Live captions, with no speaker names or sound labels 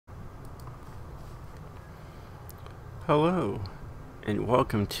Hello, and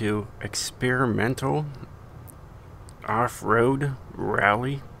welcome to Experimental Off-Road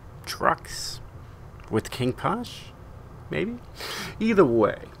Rally Trucks with King POSH, maybe? Either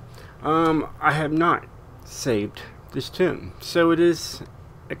way, I have not saved this tune, so it is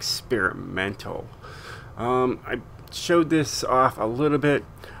experimental. I showed this off a little bit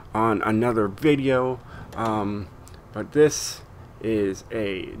on another video, but this is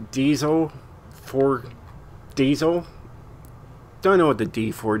a diesel for diesel. Don't know what the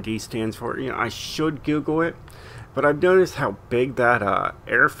D4D stands for. You know, I should Google it, but I've noticed how big that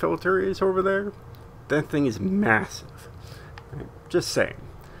air filter is over there. That thing is massive. Just saying.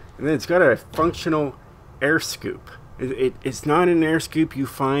 And then it's got a functional air scoop. It's not an air scoop you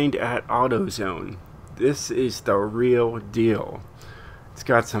find at AutoZone. This is the real deal. It's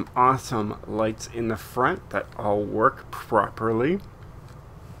got some awesome lights in the front that all work properly.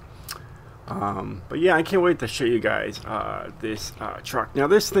 But yeah, I can't wait to show you guys this truck. Now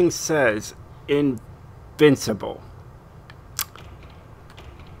this thing says invincible.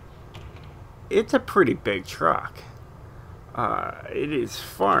 It's a pretty big truck. It is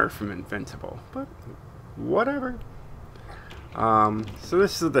far from invincible, but whatever. So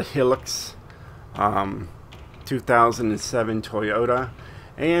this is the Hilux 2007 Toyota,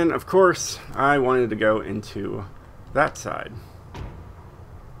 and of course I wanted to go into that side.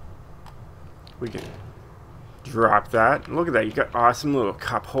 We can drop that. Look at that. You got awesome little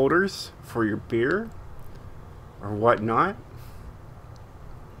cup holders for your beer or whatnot.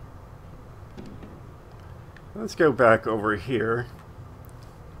 Let's go back over here.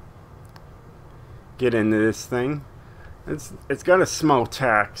 Get into this thing. It's got a small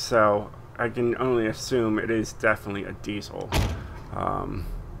tack, so I can only assume it is definitely a diesel. I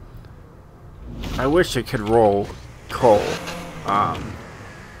wish it could roll coal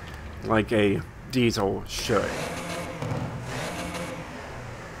like a diesel should.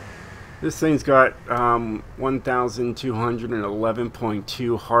 This thing's got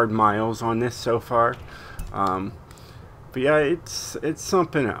 1,211.2 hard miles on this so far. But yeah, it's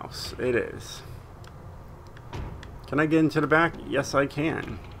something else. It is. Can I get into the back? Yes, I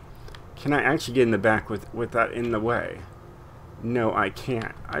can. Can I actually get in the back with that in the way? No, I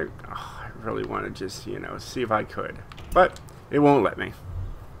can't. I really want to just, you know, see if I could, but it won't let me.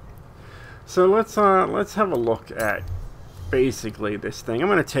 So let's have a look at basically this thing. I'm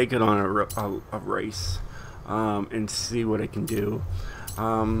going to take it on a race and see what it can do.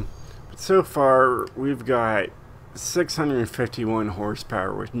 But so far we've got 651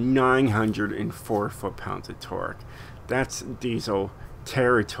 horsepower with 904 foot-pounds of torque. That's diesel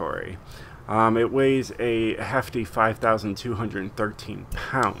territory. It weighs a hefty 5,213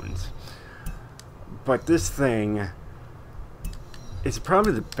 pounds. But this thing is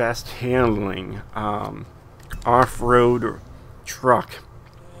probably the best handling off-road truck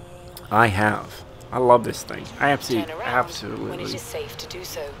I have. I love this thing. I absolutely when it is safe to do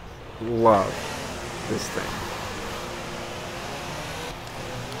so. Love this thing.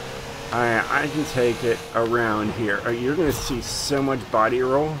 I can take it around here. You're going to see so much body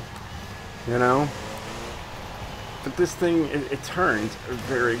roll, you know. But this thing, it turns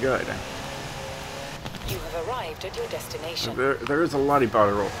very good. You have arrived at your destination. There is a lot of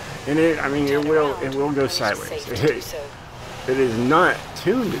body roll, and I mean, it will go sideways. It is not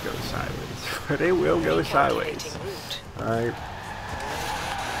tuned to go sideways, but it will go sideways. All right.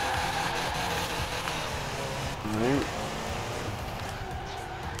 All right.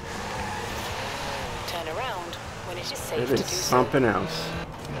 Turn around when it is safe It to do is so. something else.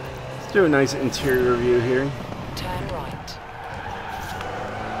 Let's do a nice interior view here. Turn right.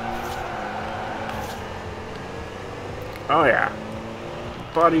 Oh yeah,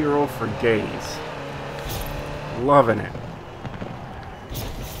 body roll for days. Loving it.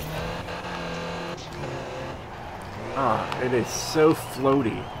 Ah, it is so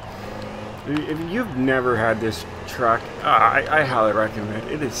floaty. If you've never had this truck, I highly recommend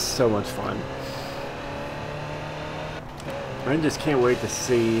it. It is so much fun. I just can't wait to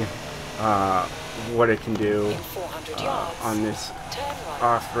see what it can do on this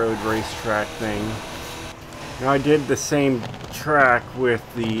off-road racetrack thing. Now, I did the same track with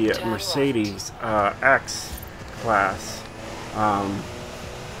the Mercedes X class,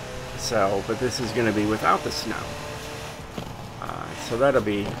 but this is going to be without the snow, so that'll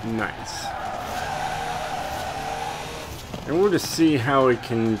be nice. And we'll just see how it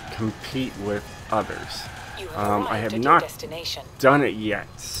can compete with others. I have not done it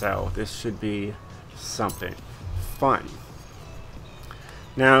yet, so this should be something fun.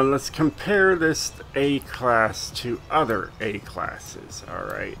 Now let's compare this A-class to other A-classes,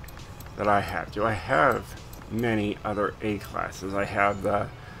 alright, that I have. Do I have many other A classes. I have the,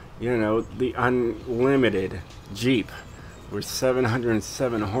 you know, the unlimited Jeep with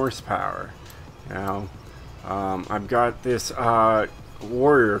 707 horsepower. You know, I've got this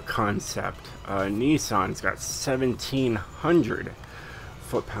Warrior concept. Nissan's got 1,700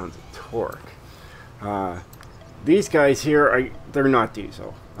 foot-pounds of torque. These guys here, they're not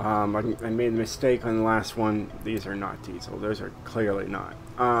diesel. I made a mistake on the last one. These are not diesel. Those are clearly not.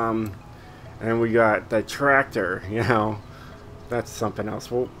 And we got the tractor, you know. That's something else.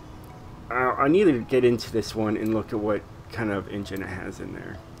 Well, I need to get into this one and look at what kind of engine it has in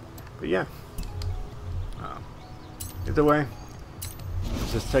there. But yeah. Either way,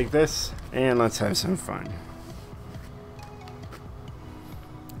 let's just take this and let's have some fun.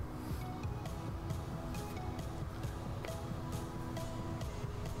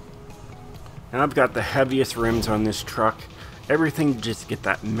 And I've got the heaviest rims on this truck. Everything just get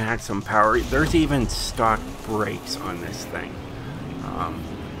that maximum power. There's even stock brakes on this thing.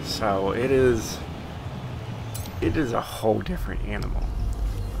 So it is a whole different animal.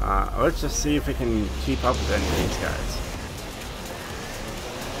 Let's just see if it can keep up with any of these guys.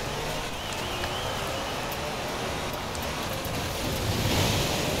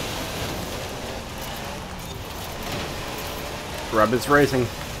 Rub is racing.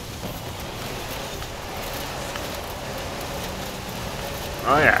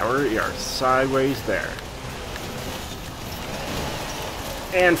 Oh yeah, we are sideways there.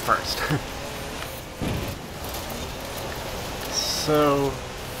 And first. So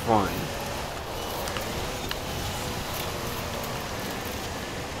fun.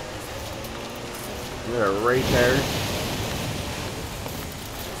 They're right there.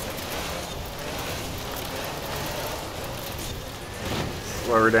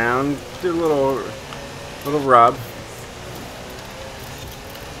 Slow her down. Do a little rub.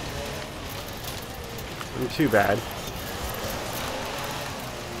 Not too bad.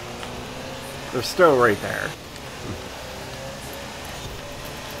 They're still right there.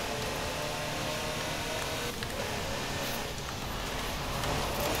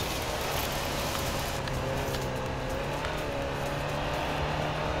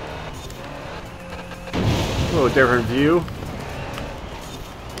 A little different view.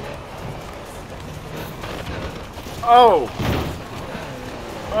 Oh!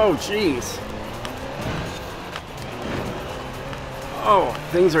 Oh, jeez. Oh,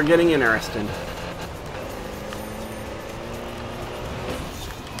 things are getting interesting.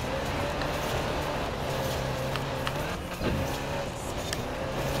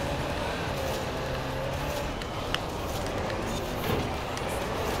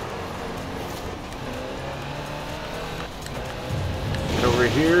 Over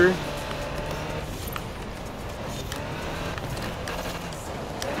here.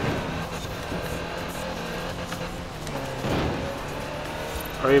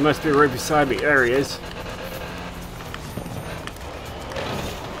 Oh, he must be right beside me. There he is.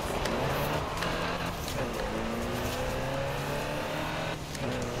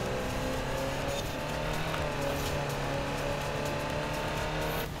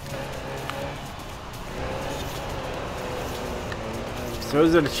 So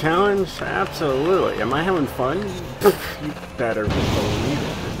is it a challenge? Absolutely. Am I having fun? You better believe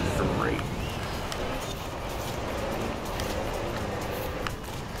it. This is great.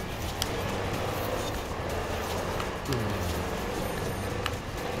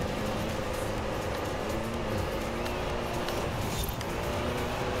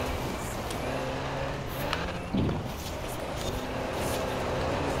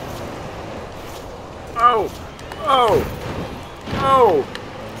 Oh! Oh! Oh!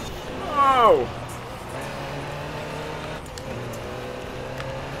 Oh!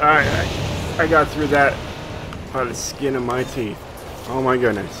 Alright, I got through that by the skin of my teeth. Oh my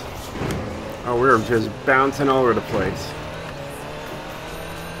goodness. Oh, we were just bouncing all over the place.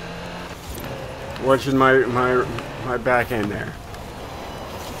 Watching my back end there.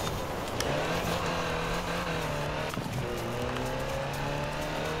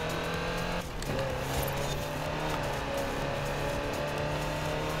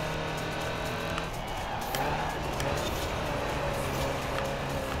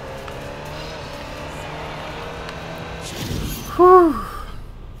 Whew.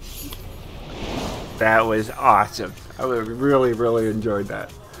 That was awesome. I really enjoyed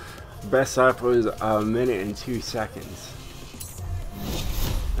that. Best lap was 1 minute and 2 seconds.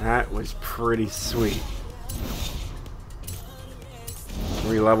 That was pretty sweet.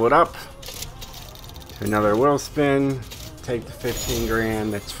 We leveled up to another wheel spin. Take the 15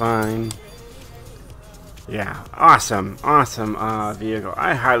 grand. That's fine. Yeah, awesome vehicle.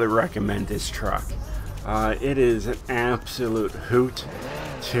 I highly recommend this truck. It is an absolute hoot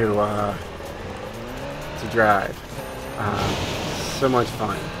to drive. So much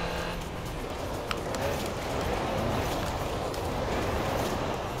fun.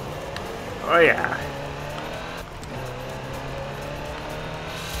 Oh yeah.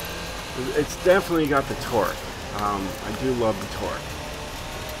 It's definitely got the torque. I do love the torque.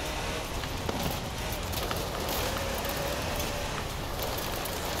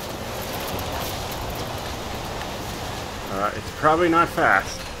 It's probably not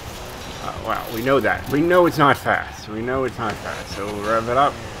fast. Well, we know that. We know it's not fast. We know it's not fast. So we'll rev it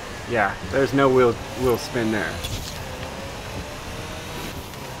up. Yeah, there's no wheel spin there.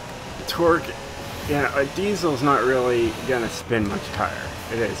 Torque, yeah, a diesel's not really gonna spin much tire.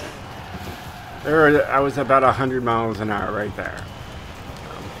 It isn't. I was about 100 miles an hour right there.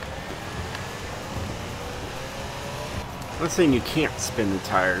 I'm not saying you can't spin the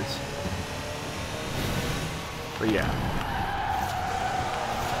tires, but yeah,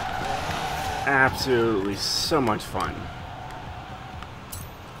 absolutely so much fun.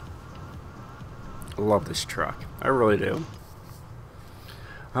 I love this truck. I really do.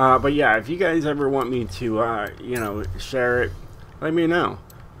 But yeah, if you guys ever want me to, you know, share it, let me know.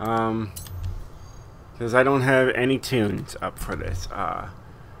 Because I don't have any tunes up for this.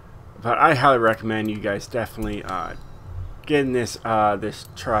 But I highly recommend you guys definitely getting this this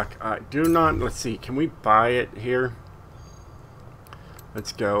truck. Do not, let's see, can we buy it here?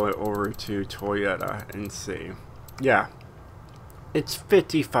 Let's go over to Toyota and see. Yeah, it's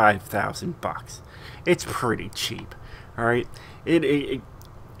 55,000 bucks. It's pretty cheap. All right, it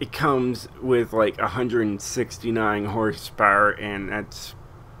comes with like 169 horsepower, and that's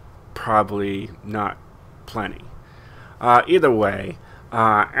probably not plenty. Either way,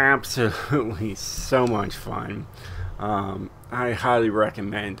 absolutely so much fun. I highly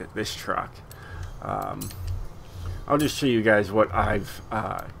recommend this truck. I'll just show you guys what I've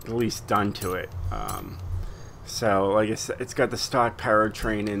at least done to it. So, like I said, it's got the stock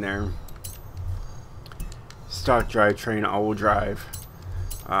powertrain in there, stock drivetrain, all-wheel drive,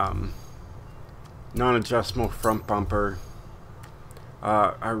 non-adjustable front bumper.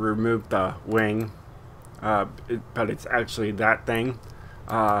 I removed the wing, but it's actually that thing.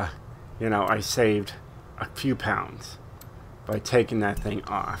 You know, I saved a few pounds by taking that thing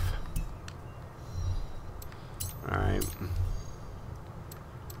off. Alright.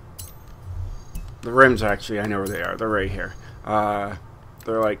 The rims, actually, I know where they are. They're right here.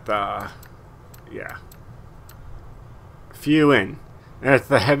 They're like the, yeah, few in. And it's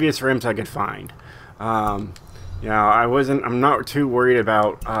the heaviest rims I could find. You know, I'm not too worried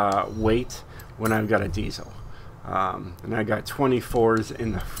about weight when I've got a diesel. And I got 24s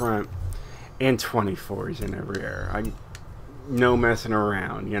in the front and 24s in the rear. No messing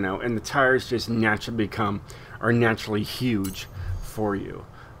around, you know. And the tires just naturally are naturally huge for you.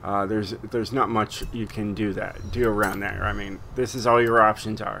 There's not much you can do around there. I mean, this is all your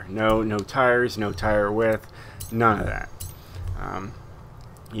options are. No tires, no tire width, none of that.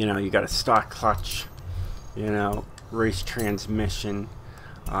 You know, you got a stock clutch, you know, race transmission,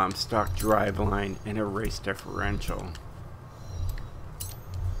 stock driveline, and a race differential.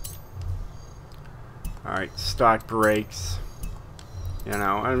 Alright, stock brakes. You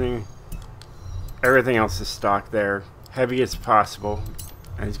know, I mean, everything else is stock there. Heavy as possible,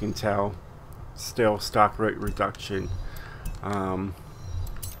 as you can tell. Still stock weight reduction. You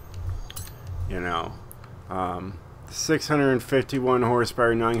know, 651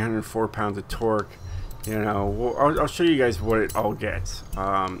 horsepower, 904 pounds of torque. You know, well, I'll show you guys what it all gets.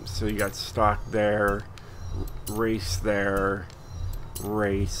 So you got stock there, race there,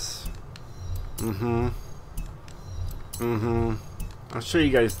 race. I'll show you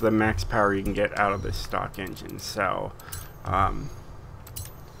guys the max power you can get out of this stock engine. So,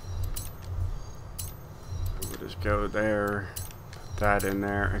 we'll just go there, put that in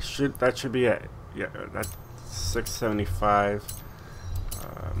there. That should be it. Yeah, that's 675.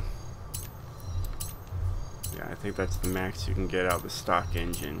 Yeah, I think that's the max you can get out of the stock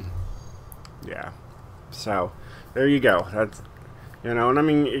engine. Yeah. So, there you go. That's, you know, and I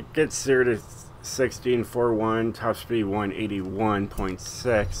mean, it gets 0 to 60 in 4.1, top speed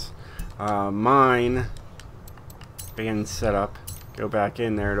 181.6. Mine, band setup, go back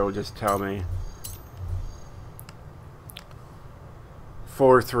in there, it'll just tell me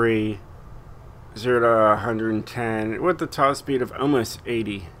 4.3, 0 to 110, with the top speed of almost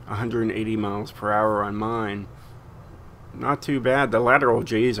 180 miles per hour on mine. Not too bad. The lateral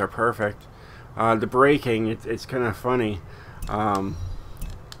G's are perfect. The braking, it's kind of funny.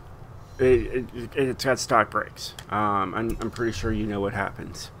 It's got stock brakes. I'm pretty sure you know what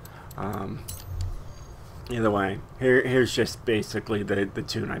happens. Either way, here's just basically the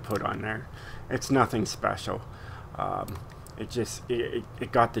tune I put on there. It's nothing special.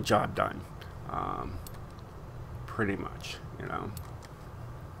 It got the job done, pretty much, you know.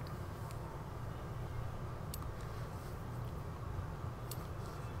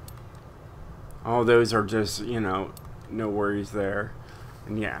 All those are just, you know, no worries there.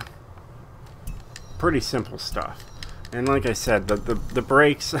 And yeah, pretty simple stuff. And like I said, the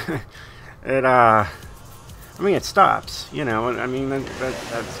brakes, I mean, it stops, you know. I mean,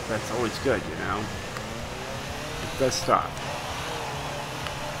 that's always good, you know. It does stop.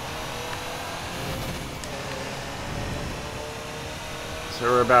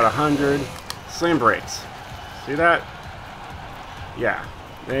 So we're about 100. Slam brakes. See that? Yeah.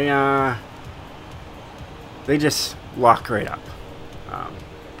 They just lock right up.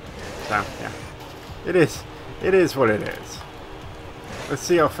 So yeah, it is what it is. Let's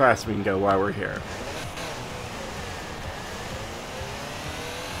see how fast we can go while we're here.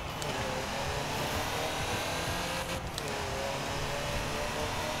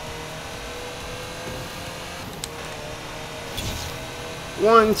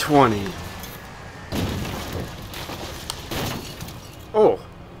 $120. Oh,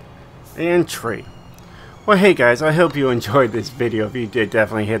 and tree. Well, hey guys, I hope you enjoyed this video. If you did,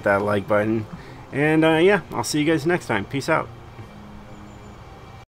 definitely hit that like button. And yeah, I'll see you guys next time. Peace out.